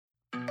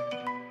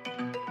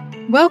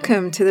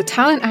Welcome to the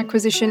Talent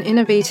Acquisition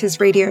Innovators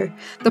Radio,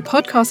 the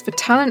podcast for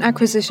talent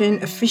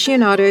acquisition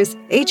aficionados,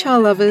 HR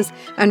lovers,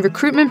 and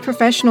recruitment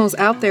professionals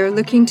out there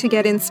looking to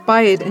get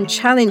inspired and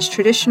challenge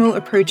traditional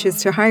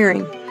approaches to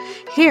hiring.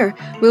 Here,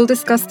 we'll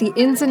discuss the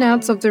ins and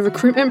outs of the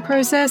recruitment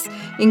process,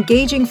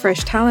 engaging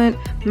fresh talent,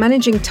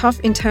 managing tough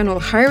internal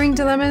hiring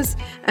dilemmas,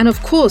 and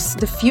of course,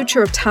 the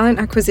future of talent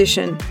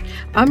acquisition.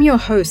 I'm your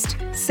host,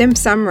 Sim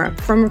Samra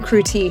from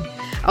Recruitee.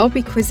 I'll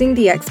be quizzing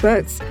the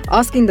experts,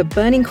 asking the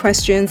burning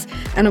questions,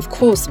 and of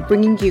course,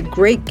 bringing you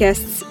great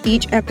guests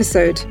each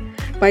episode.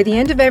 By the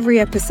end of every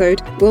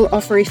episode, we'll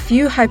offer a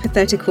few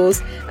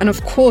hypotheticals and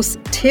of course,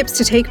 tips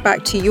to take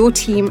back to your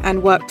team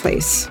and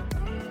workplace.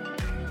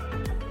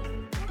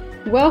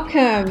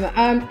 Welcome.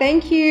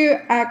 Thank you,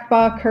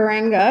 Akbar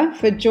Karenga,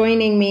 for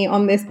joining me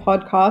on this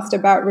podcast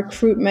about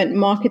recruitment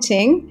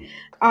marketing.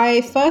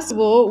 I first of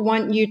all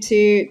want you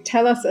to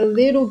tell us a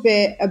little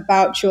bit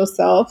about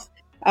yourself.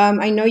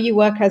 I know you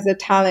work as a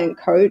talent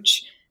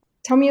coach.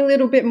 Tell me a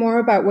little bit more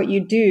about what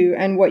you do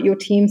and what your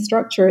team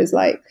structure is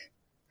like.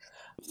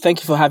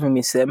 Thank you for having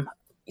me, Sim.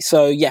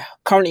 So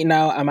currently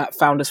now I'm at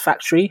Founders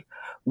Factory.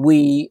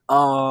 We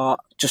are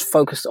just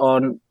focused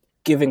on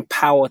giving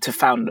power to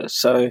founders.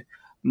 So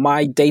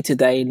my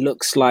day-to-day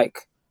looks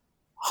like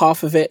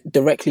half of it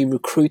directly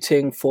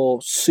recruiting for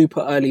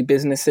super early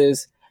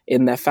businesses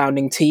in their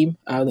founding team,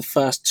 the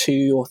first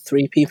 2 or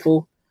 3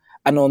 people.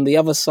 And on the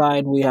other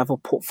side, we have a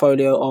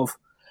portfolio of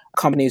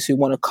companies who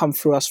want to come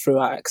through us through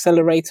our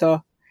accelerator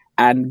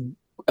and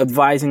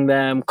advising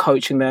them,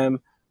 coaching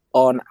them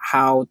on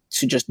how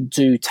to just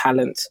do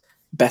talent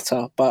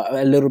better, but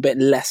a little bit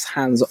less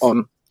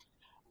hands-on.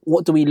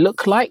 What do we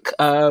look like?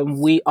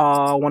 We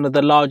are one of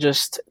the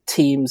largest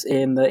teams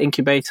in the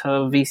incubator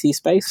VC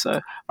space, so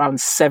around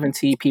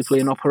 70 people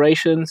in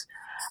operations,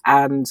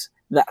 and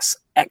that's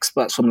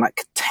experts from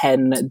like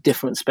 10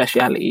 different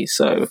specialities.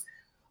 So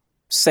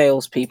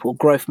salespeople,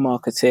 growth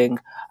marketing,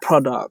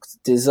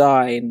 product,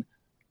 design,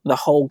 the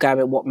whole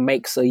gamut, what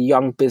makes a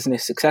young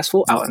business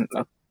successful, and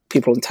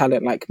people on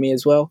talent like me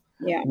as well.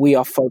 Yeah. We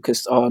are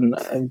focused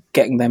on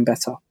getting them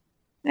better.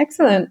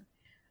 Excellent.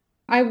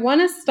 I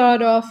want to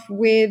start off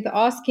with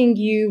asking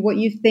you what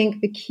you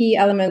think the key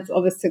elements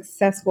of a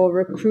successful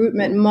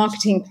recruitment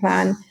marketing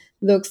plan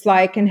looks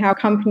like and how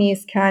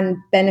companies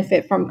can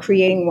benefit from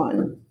creating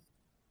one.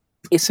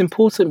 It's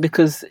important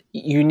because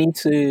you need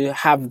to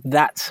have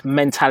that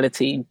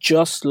mentality,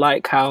 just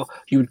like how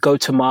you would go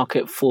to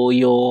market for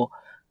your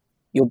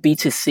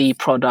B2C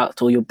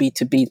product or your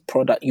B2B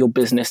product your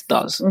business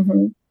does.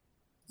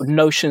 Mm-hmm.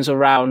 Notions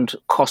around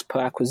cost per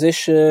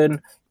acquisition,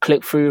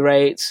 click-through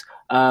rates,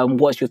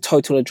 what's your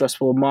total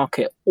addressable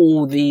market,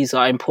 all these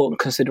are important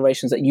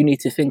considerations that you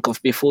need to think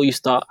of before you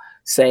start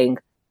saying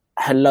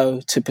hello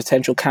to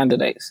potential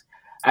candidates.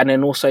 And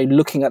then also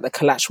looking at the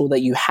collateral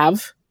that you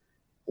have.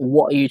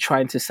 What are you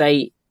trying to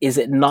say? Is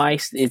it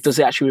nice? Does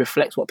it actually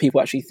reflect what people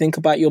actually think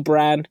about your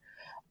brand?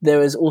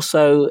 There is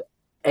also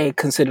a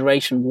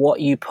consideration. What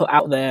you put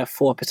out there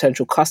for a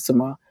potential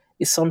customer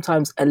is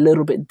sometimes a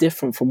little bit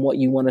different from what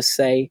you want to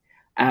say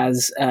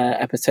as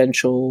a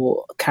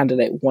potential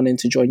candidate wanting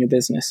to join your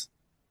business.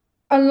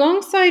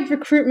 Alongside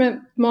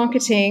recruitment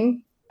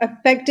marketing,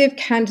 effective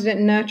candidate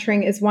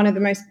nurturing is one of the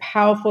most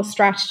powerful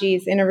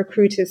strategies in a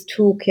recruiter's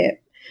toolkit.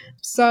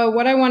 So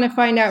what I want to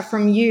find out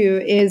from you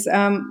is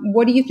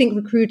what do you think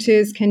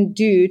recruiters can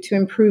do to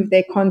improve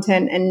their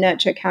content and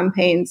nurture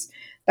campaigns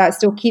that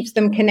still keeps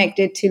them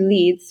connected to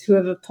leads who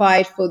have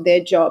applied for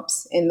their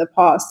jobs in the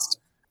past?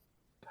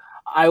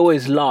 I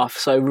always laugh.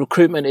 So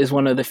recruitment is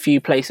one of the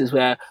few places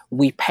where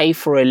we pay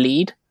for a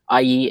lead,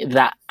 i.e.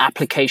 that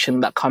application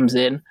that comes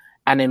in.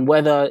 And then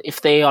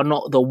if they are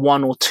not the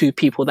 1 or 2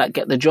 people that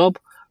get the job,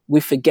 we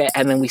forget,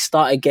 and then we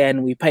start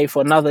again. We pay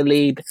for another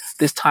lead,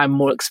 this time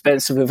more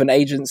expensive with an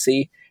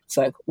agency. It's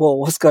like, whoa,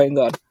 what's going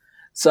on?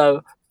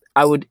 So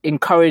I would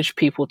encourage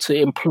people to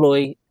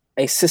employ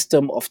a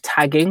system of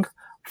tagging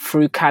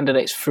through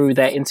candidates through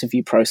their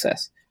interview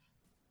process.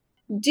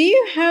 Do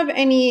you have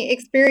any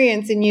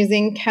experience in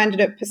using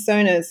candidate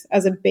personas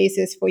as a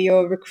basis for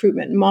your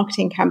recruitment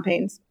marketing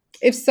campaigns?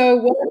 If so,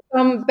 what are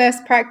some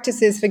best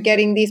practices for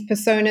getting these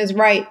personas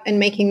right and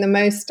making the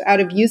most out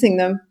of using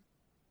them?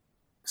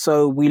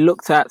 So we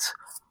looked at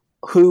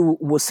who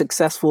was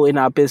successful in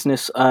our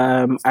business,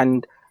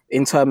 and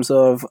in terms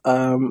of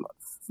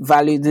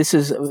value. This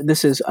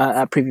is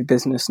a previous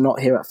business, not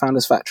here at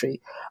Founders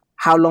Factory.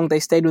 How long they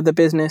stayed with the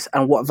business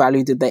and what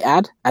value did they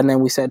add? And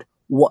then we said,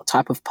 what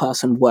type of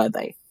person were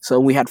they? So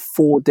we had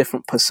 4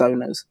 different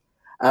personas.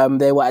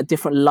 They were at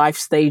different life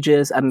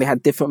stages and they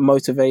had different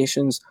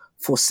motivations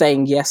for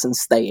saying yes and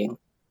staying.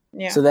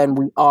 Yeah. So then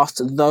we asked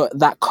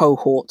that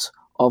cohort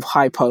of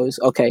hypos,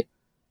 okay,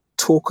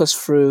 talk us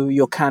through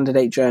your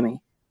candidate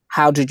journey.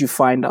 How did you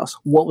find us?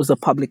 What was the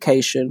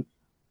publication?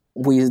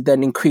 We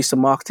then increased the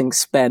marketing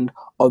spend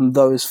on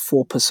those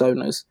 4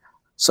 personas.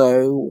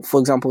 So, for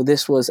example,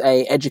 this was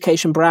a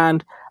education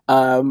brand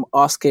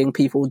asking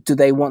people, do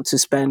they want to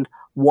spend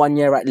 1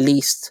 year at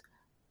least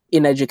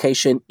in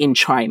education in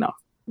China?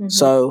 Mm-hmm.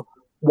 So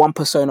One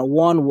persona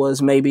one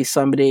was maybe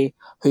somebody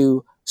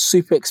who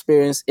super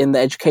experienced in the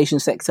education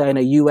sector in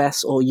a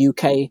US or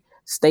UK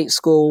state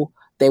school.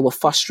 They were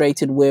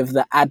frustrated with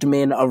the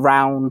admin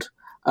around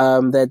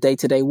their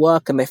day-to-day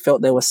work, and they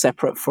felt they were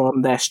separate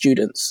from their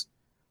students.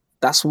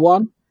 That's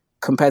one.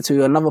 Compared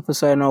to another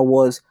persona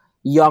was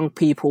young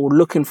people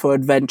looking for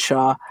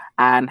adventure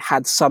and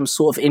had some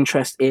sort of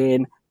interest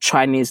in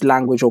Chinese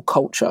language or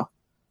culture.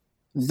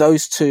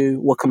 Those two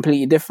were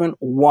completely different.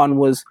 One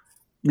was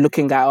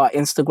looking at our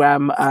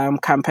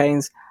Instagram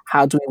campaigns.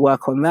 How do we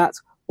work on that?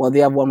 While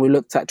the other one, we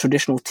looked at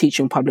traditional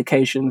teaching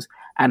publications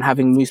and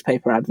having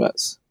newspaper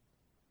adverts.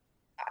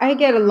 I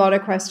get a lot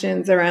of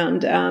questions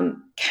around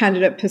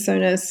candidate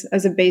personas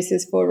as a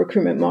basis for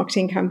recruitment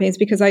marketing campaigns,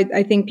 because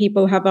I think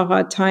people have a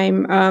hard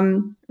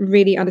time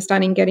really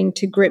understanding, getting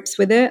to grips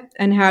with it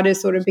and how to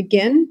sort of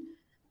begin.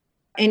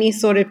 Any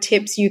sort of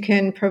tips you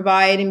can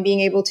provide in being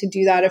able to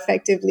do that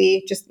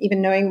effectively, just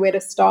even knowing where to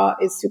start,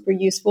 is super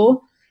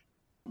useful.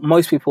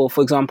 Most people,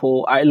 for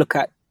example, I look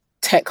at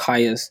tech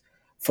hires,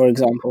 for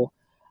example.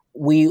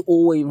 We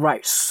always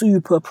write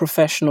super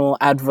professional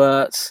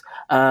adverts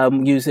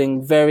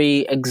using very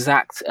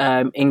exact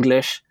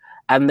English.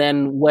 And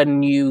then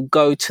when you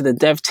go to the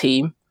dev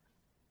team,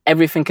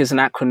 everything is an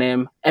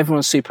acronym.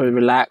 Everyone's super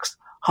relaxed.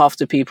 Half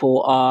the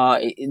people are,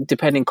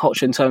 depending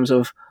culture in terms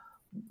of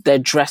they're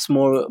dressed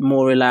more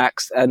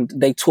relaxed, and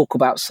they talk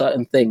about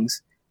certain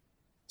things.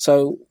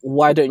 So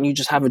why don't you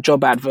just have a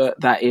job advert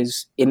that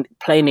is in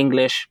plain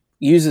English,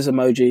 uses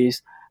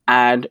emojis,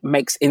 and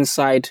makes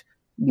inside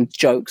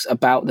jokes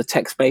about the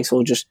tech space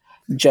or just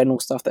general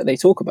stuff that they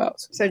talk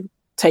about? So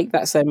take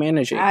that same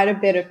energy. Add a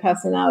bit of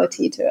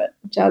personality to it.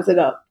 Jazz it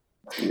up.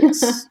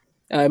 Yes.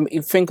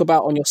 You think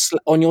about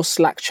on your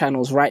Slack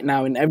channels right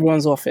now in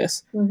everyone's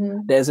office,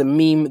 there's a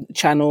meme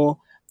channel,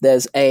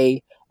 there's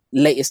a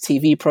latest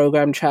TV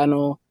program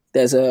channel,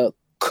 there's a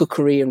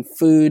cookery and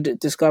food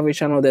discovery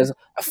channel, there's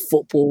a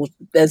football,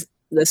 there's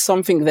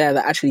something there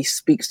that actually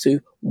speaks to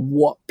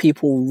what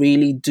people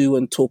really do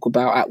and talk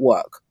about at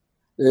work.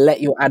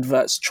 Let your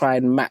adverts try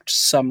and match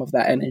some of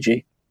that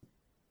energy.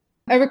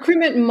 A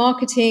recruitment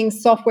marketing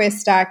software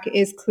stack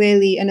is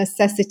clearly a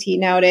necessity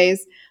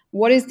nowadays.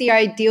 What is the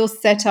ideal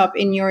setup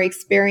in your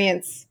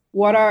experience?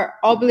 What are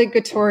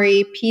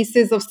obligatory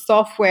pieces of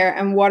software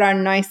and what are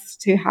nice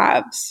to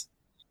haves?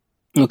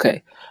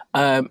 Okay.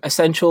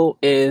 Essential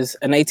is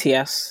an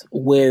ATS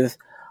with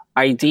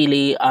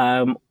ideally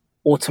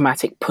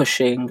automatic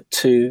pushing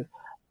to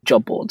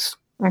job boards.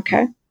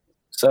 Okay.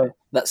 So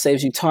that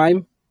saves you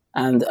time,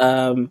 and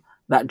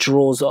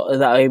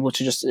that are able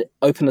to just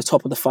open the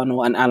top of the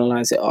funnel and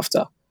analyze it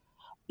after.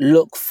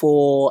 Look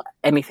for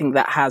anything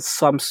that has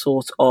some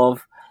sort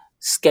of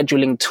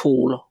scheduling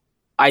tool,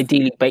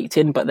 ideally baked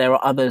in, but there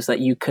are others that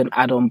you can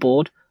add on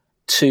board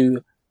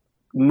to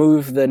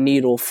move the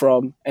needle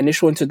from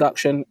initial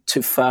introduction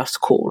to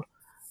first call.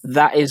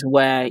 That is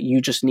where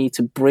you just need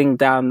to bring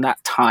down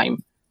that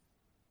time.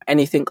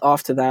 Anything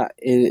after that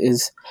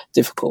is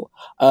difficult.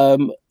 I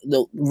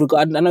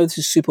know this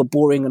is super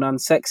boring and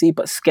unsexy,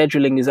 but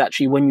scheduling is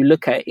actually, when you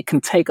look at it, it can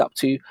take up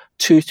to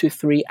 2 to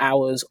 3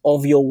 hours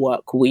of your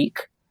work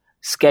week,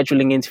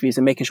 scheduling interviews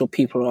and making sure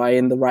people are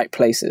in the right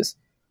places.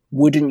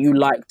 Wouldn't you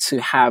like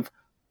to have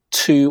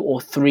 2 or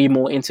 3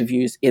 more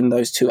interviews in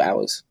those 2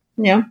 hours?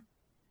 Yeah.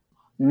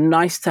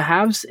 Nice to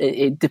haves.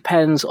 It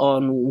depends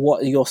on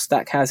what your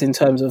stack has in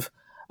terms of,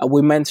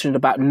 we mentioned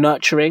about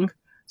nurturing.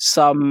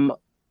 Some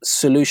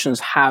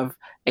solutions have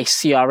a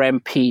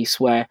CRM piece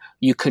where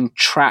you can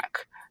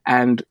track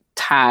and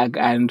tag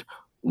and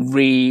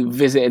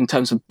revisit in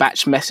terms of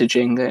batch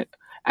messaging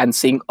and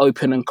seeing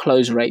open and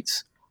close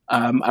rates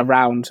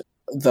around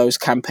those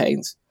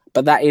campaigns.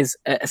 But that is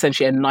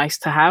essentially a nice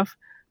to have,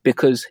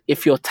 because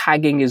if your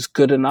tagging is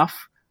good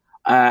enough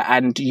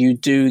and you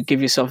do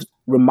give yourself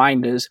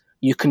reminders,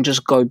 you can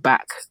just go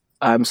back.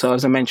 So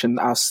as I mentioned,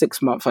 our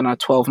 6-month and our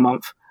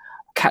 12-month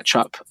catch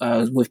up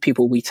with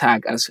people we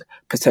tag as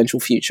potential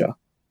future.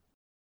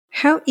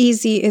 How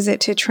easy is it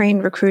to train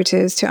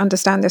recruiters to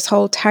understand this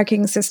whole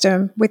tagging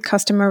system with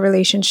customer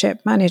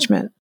relationship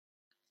management?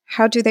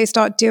 How do they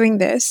start doing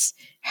this?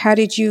 How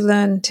did you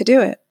learn to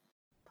do it?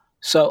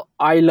 So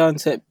I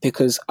learned it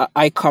because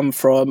I come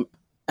from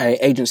an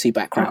agency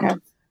background. Okay.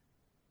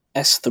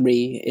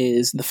 S3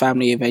 is the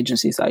family of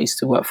agencies I used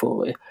to work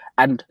for,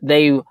 and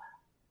they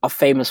are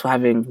famous for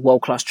having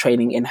world-class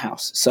training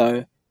in-house.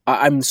 So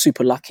I'm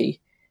super lucky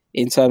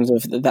in terms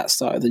of that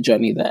start of the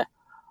journey there.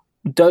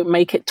 Don't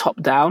make it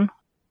top-down.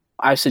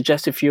 I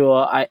suggest if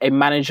you're a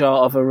manager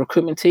of a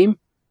recruitment team,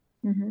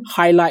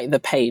 highlight the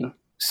pain.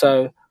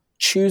 So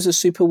choose a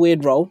super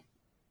weird role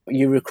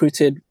you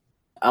recruited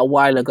a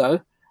while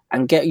ago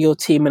and get your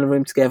team in a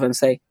room together and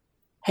say,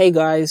 hey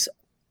guys,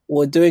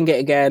 we're doing it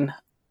again.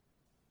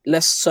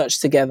 Let's search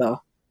together.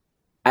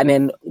 And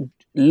then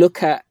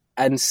look at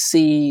and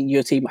see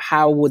your team.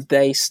 How would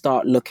they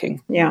start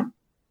looking? Yeah.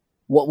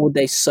 What would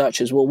they search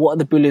as well? What are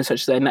the Boolean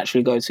searches they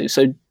naturally go to?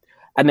 So,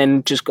 and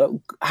then just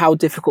go, how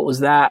difficult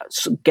was that?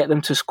 So get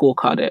them to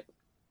scorecard it.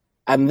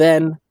 And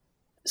then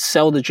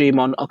sell the dream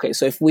on, okay,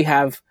 so if we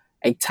have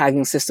a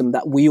tagging system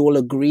that we all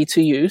agree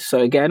to use. So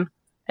again,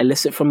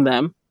 elicit from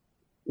them.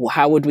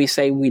 How would we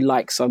say we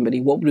like somebody?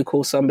 What would we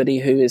call somebody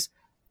who is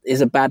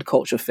a bad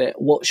culture fit?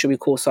 What should we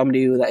call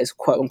somebody that is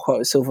quote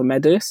unquote a silver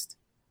medalist?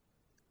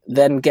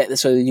 Then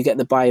so you get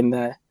the buy-in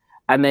there.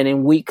 And then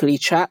in weekly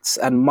chats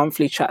and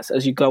monthly chats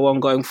as you go on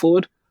going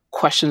forward,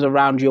 questions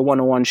around your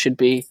one-on-one should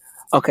be,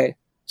 okay,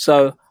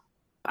 so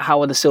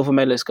how are the silver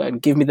medalists going?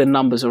 Give me the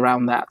numbers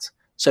around that.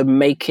 So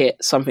make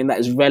it something that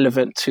is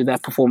relevant to their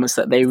performance,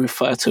 that they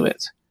refer to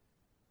it.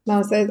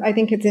 No, so I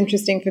think it's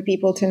interesting for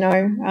people to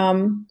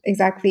know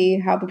exactly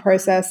how the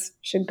process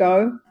should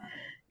go,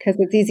 because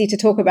it's easy to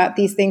talk about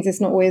these things.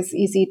 It's not always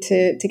easy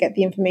to get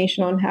the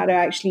information on how to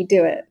actually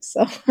do it.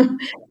 So,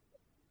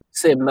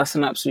 Sim, that's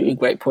an absolutely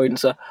great point.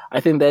 So I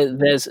think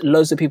there's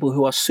loads of people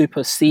who are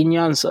super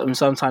senior and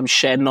sometimes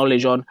share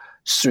knowledge on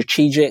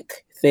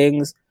strategic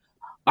things.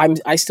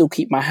 I still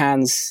keep my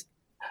hands.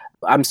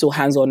 I'm still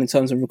hands-on in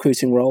terms of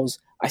recruiting roles.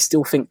 I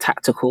still think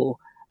tactical,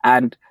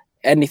 and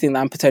anything that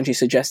I'm potentially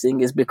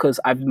suggesting is because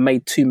I've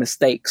made 2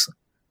 mistakes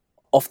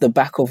off the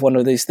back of one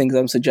of these things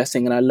I'm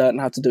suggesting, and I learned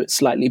how to do it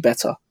slightly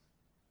better.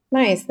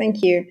 Nice,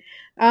 thank you.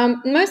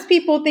 Most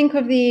people think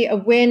of the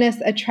awareness,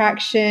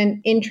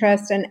 attraction,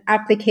 interest, and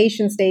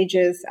application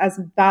stages as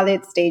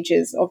valid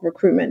stages of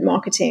recruitment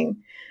marketing.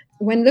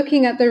 When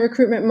looking at the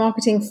recruitment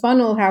marketing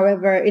funnel,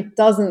 however, it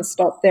doesn't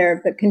stop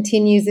there, but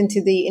continues into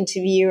the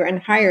interview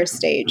and hire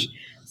stage.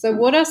 So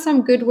what are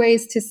some good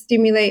ways to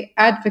stimulate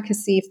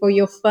advocacy for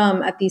your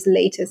firm at these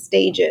later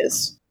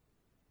stages?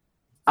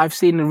 I've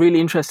seen really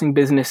interesting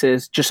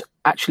businesses just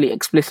actually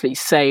explicitly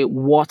say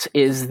what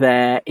is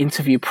their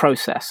interview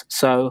process.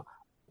 So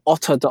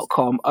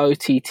Otta.com,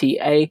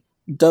 OTTA,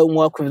 don't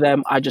work with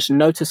them. I just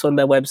noticed on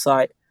their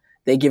website,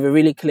 they give a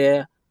really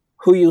clear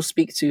who you'll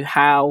speak to,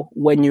 how,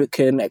 when you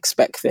can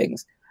expect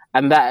things.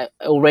 And that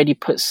already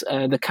puts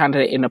the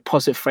candidate in a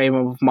positive frame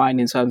of mind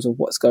in terms of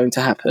what's going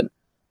to happen.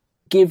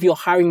 Give your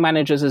hiring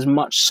managers as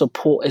much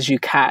support as you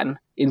can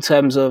in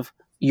terms of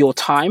your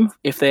time,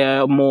 if they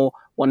are more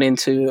wanting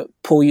to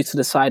pull you to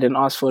the side and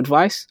ask for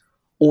advice,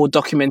 or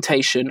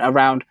documentation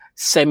around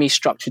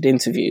semi-structured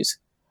interviews.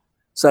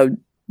 So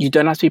you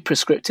don't have to be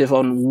prescriptive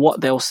on what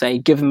they'll say.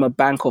 Give them a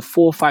bank of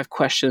 4 or 5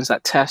 questions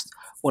that test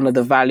one of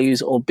the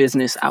values or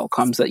business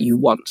outcomes that you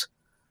want,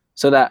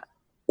 so that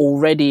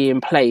already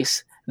in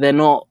place, they're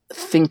not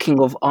thinking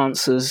of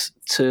answers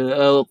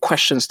to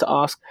questions to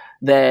ask.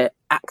 They're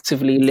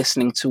actively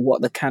listening to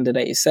what the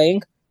candidate is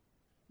saying.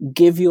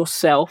 Give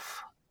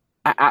yourself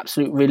an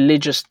absolute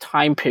religious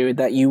time period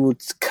that you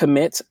would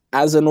commit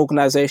as an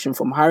organization,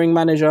 from hiring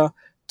manager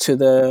to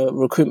the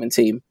recruitment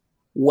team,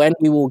 when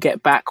we will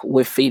get back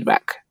with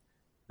feedback.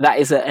 That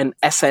is an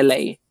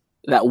SLA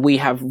that we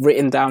have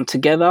written down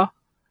together.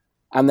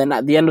 And then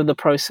at the end of the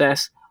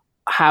process,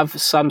 have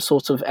some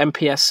sort of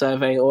NPS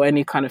survey or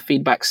any kind of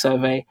feedback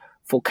survey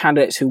for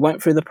candidates who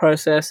went through the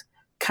process,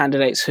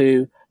 candidates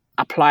who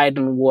applied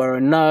and were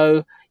a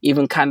no,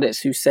 even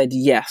candidates who said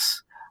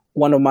yes.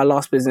 One of my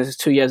last businesses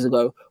 2 years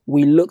ago,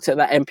 we looked at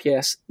that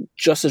NPS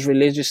just as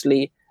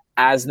religiously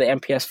as the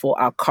NPS for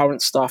our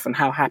current staff and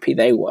how happy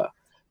they were,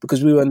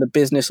 because we were in the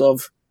business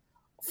of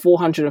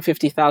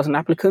 450,000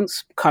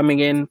 applicants coming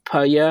in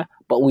per year,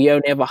 but we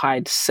only ever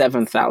hired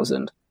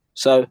 7,000.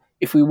 So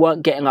if we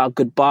weren't getting our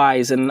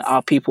goodbyes and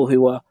our people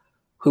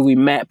who we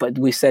met but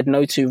we said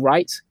no to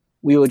right,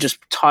 we were just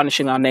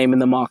tarnishing our name in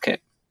the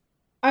market.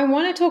 I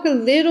want to talk a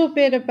little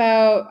bit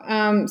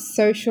about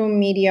social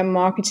media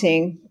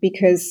marketing,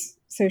 because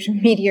social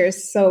media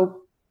is so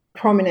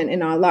prominent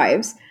in our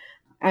lives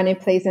and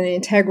it plays an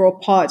integral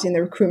part in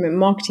the recruitment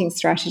marketing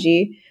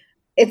strategy.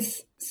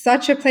 It's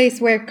such a place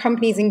where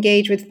companies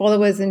engage with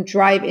followers and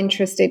drive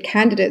interested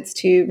candidates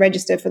to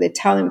register for their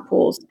talent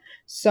pools.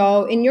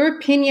 So in your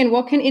opinion,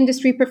 what can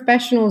industry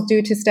professionals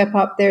do to step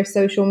up their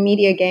social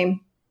media game?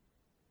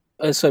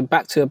 So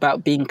back to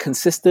about being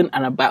consistent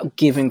and about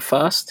giving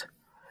first.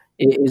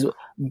 It is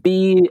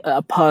be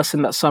a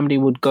person that somebody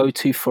would go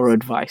to for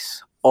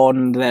advice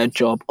on their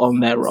job,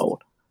 on their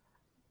role.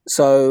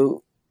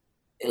 So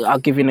I'll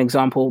give you an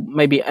example,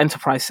 maybe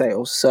enterprise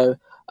sales. So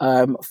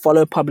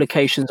follow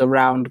publications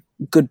around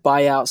good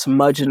buyouts,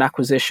 mergers and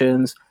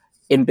acquisitions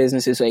in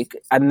businesses,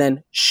 and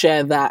then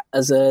share that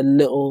as a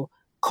little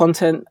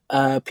content,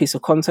 piece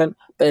of content,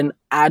 but then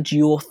add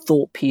your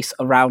thought piece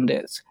around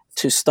it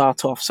to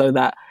start off, so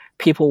that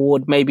people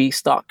would maybe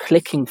start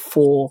clicking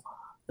for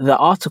the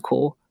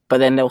article, but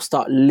then they'll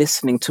start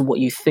listening to what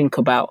you think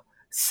about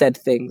said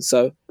things.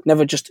 So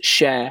never just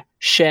share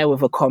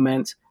with a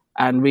comment,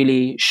 and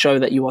really show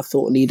that you are a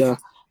thought leader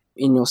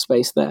in your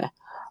space there.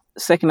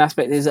 Second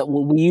aspect is that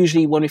we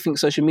usually, when we think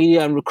social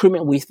media and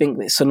recruitment, we think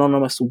it's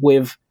synonymous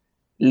with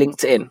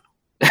LinkedIn,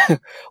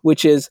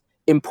 which is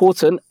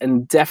important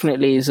and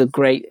definitely is a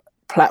great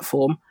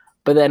platform.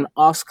 But then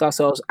ask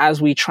ourselves,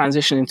 as we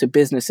transition into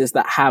businesses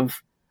that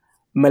have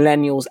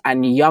millennials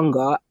and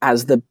younger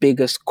as the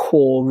biggest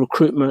core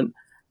recruitment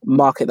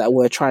market that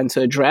we're trying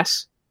to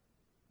address,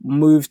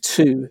 move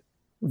to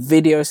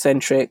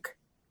video-centric,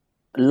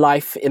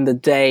 life in the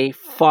day,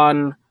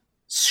 fun,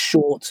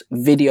 short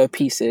video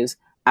pieces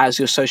as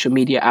your social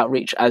media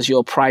outreach, as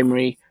your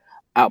primary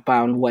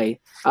outbound way.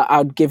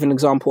 I'd give an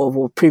example of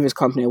a previous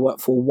company I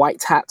worked for,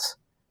 White Hat.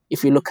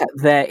 If you look at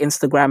their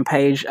Instagram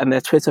page and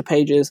their Twitter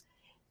pages,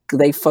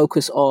 they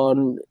focus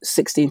on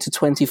 16 to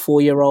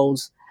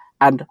 24-year-olds,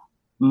 and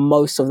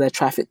most of their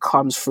traffic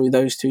comes through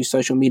those two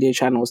social media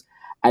channels.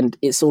 And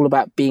it's all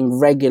about being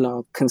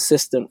regular,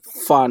 consistent,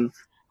 fun.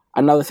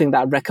 Another thing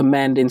that I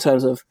recommend in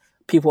terms of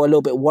people are a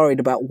little bit worried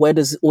about, where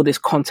does all this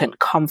content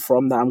come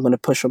from that I'm going to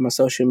push on my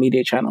social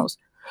media channels?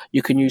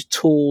 You can use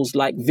tools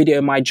like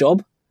Video My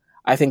Job.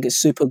 I think it's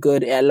super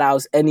good. It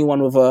allows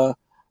anyone with a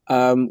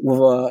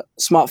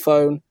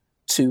smartphone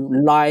to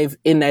live,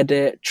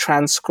 in-edit,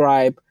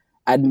 transcribe,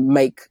 and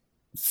make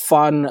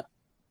fun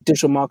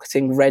digital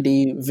marketing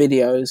ready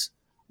videos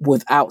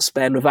without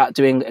spend, without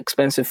doing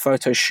expensive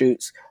photo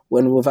shoots,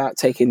 without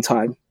taking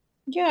time.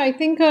 Yeah, I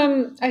think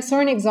I saw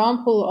an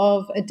example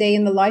of a day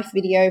in the life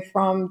video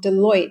from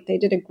Deloitte. They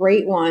did a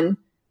great one,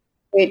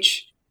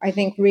 which I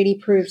think really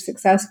proved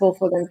successful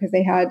for them because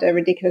they had a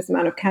ridiculous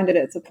amount of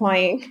candidates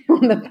applying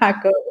on the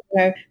back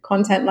of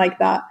content like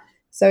that.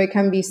 So it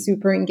can be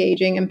super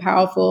engaging and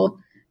powerful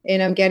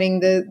in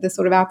getting the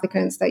sort of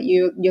applicants that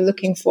you're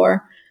looking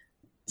for.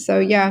 So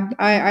yeah,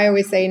 I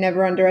always say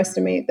never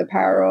underestimate the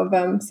power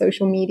of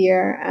social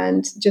media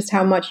and just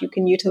how much you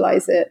can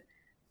utilize it.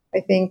 I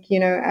think,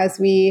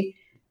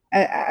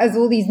 as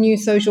all these new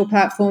social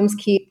platforms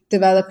keep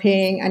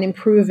developing and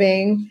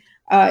improving,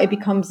 it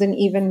becomes an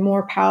even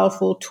more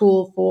powerful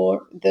tool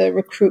for the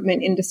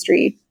recruitment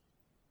industry.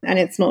 And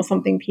it's not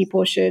something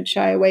people should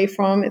shy away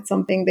from. It's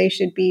something they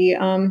should be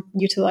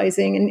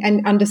utilizing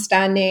and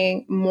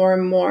understanding more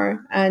and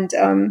more. And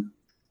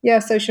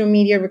social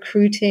media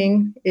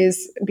recruiting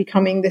is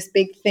becoming this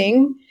big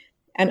thing,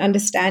 and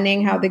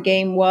understanding how the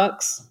game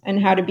works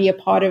and how to be a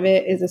part of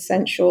it is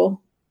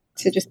essential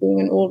to just being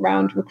an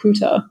all-round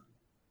recruiter.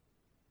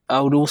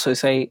 I would also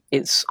say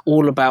it's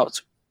all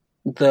about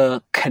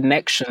the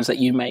connections that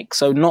you make.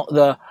 So not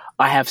the,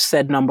 I have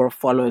said number of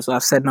followers,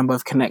 I've said number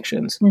of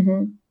connections.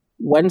 Mm-hmm.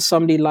 When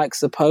somebody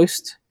likes the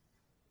post,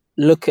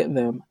 look at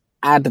them,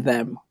 add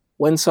them.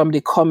 When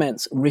somebody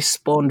comments,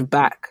 respond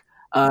back.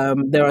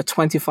 There are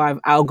 25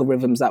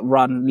 algorithms that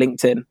run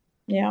LinkedIn.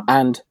 Yeah.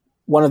 And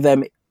one of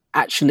them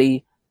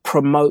actually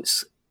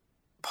promotes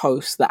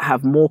posts that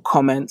have more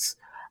comments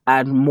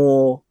and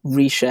more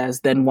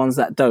reshares than ones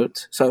that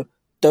don't. So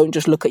don't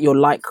just look at your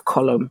like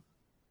column.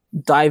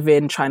 Dive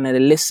in, trying to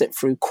elicit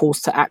through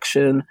calls to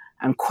action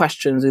and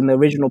questions in the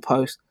original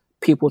post,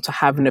 people to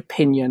have an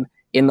opinion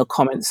in the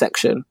comment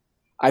section.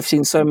 I've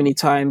seen so many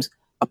times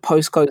a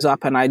post goes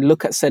up and I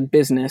look at said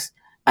business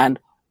and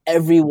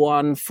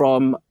everyone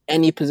from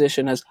any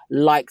position has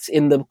liked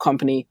in the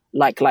company,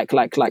 like.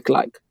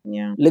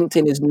 Yeah.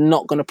 LinkedIn is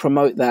not going to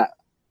promote that.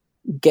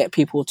 Get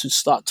people to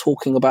start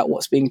talking about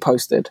what's being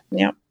posted.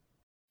 Yeah.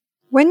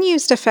 When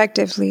used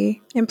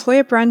effectively,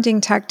 employer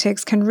branding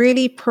tactics can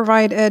really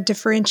provide a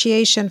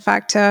differentiation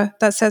factor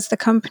that sets the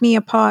company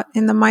apart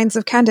in the minds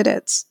of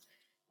candidates.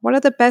 What are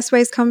the best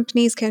ways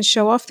companies can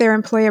show off their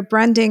employer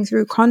branding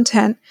through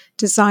content,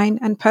 design,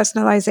 and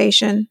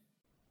personalization?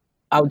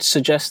 I would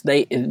suggest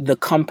the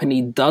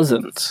company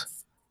doesn't.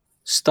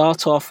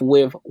 Start off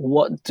with,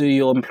 what do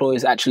your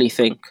employees actually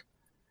think?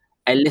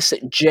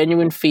 Elicit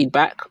genuine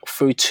feedback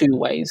through two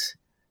ways.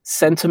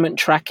 Sentiment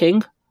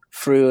tracking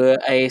through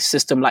a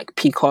system like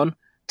Peakon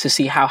to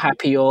see how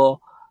happy your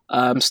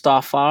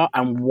staff are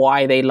and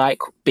why they like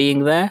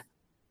being there,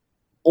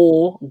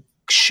 or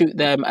shoot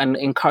them and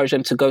encourage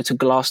them to go to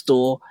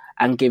Glassdoor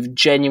and give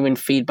genuine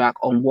feedback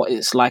on what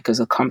it's like as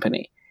a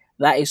company.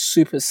 That is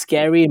super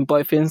scary in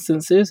both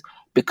instances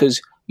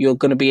because you're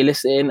going to be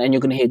eliciting and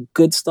you're going to hear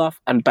good stuff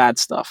and bad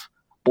stuff.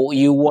 But what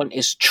you want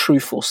is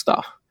truthful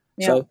stuff.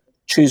 Yeah. So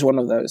choose one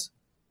of those.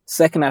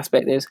 Second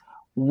aspect is,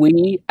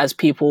 we as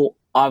people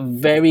are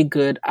very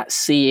good at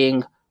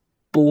seeing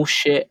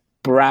bullshit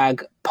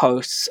brag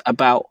posts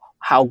about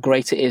how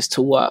great it is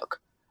to work.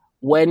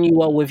 When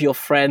you are with your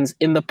friends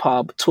in the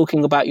pub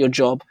talking about your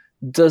job,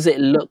 does it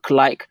look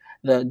like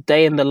the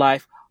day in the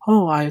life?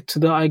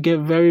 Today I get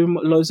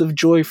loads of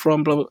joy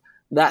from blah, blah.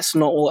 That's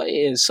not what it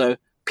is. So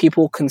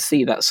people can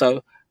see that.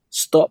 So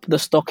stop the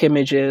stock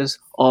images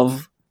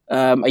of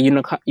a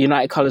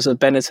United Colors of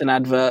Benetton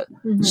advert.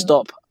 Mm-hmm.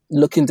 Stop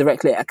looking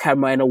directly at a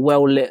camera in a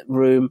well-lit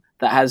room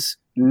that has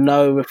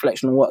no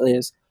reflection on what it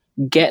is.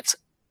 Get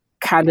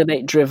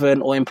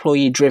candidate-driven or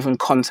employee-driven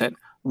content,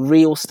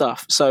 real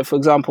stuff. So, for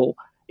example,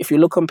 if you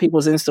look on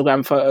people's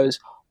Instagram photos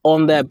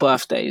on their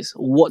birthdays,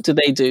 what do?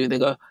 They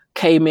go,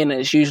 came in, and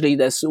it's usually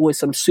there's always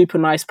some super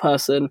nice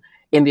person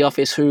in the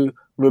office who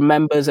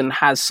remembers and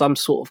has some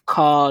sort of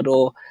card,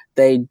 or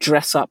they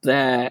dress up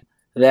their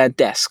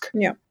desk.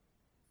 Yeah.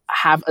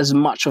 Have as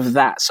much of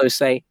that. So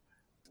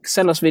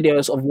send us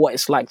videos of what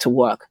it's like to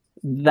work.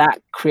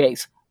 That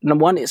creates,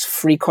 number one, it's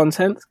free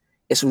content,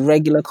 it's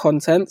regular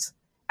content,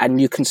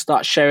 and you can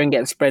start sharing it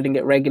and spreading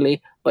it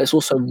regularly, but it's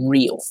also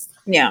real.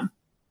 Yeah.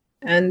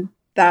 And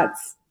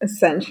that's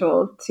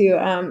essential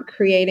to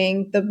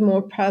creating the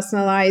more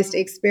personalized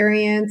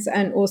experience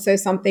and also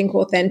something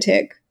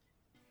authentic.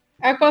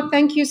 Akbar,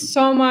 thank you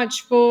so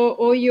much for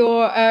all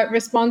your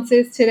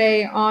responses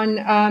today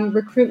on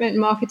recruitment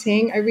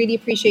marketing. I really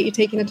appreciate you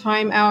taking the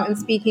time out and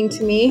speaking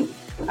to me.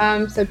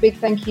 So big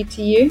thank you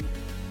to you.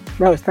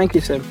 No, thank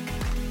you, Sim.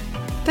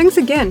 Thanks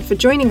again for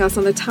joining us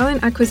on the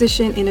Talent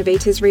Acquisition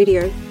Innovators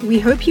Radio. We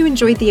hope you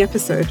enjoyed the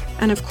episode.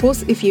 And of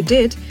course, if you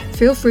did,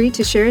 feel free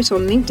to share it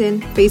on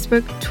LinkedIn,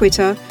 Facebook,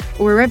 Twitter,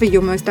 or wherever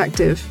you're most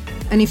active.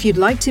 And if you'd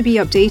like to be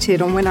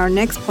updated on when our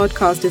next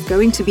podcast is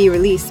going to be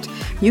released,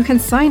 you can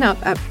sign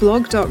up at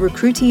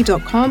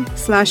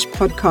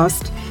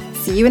blog.recruity.com/podcast.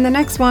 See you in the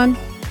next one.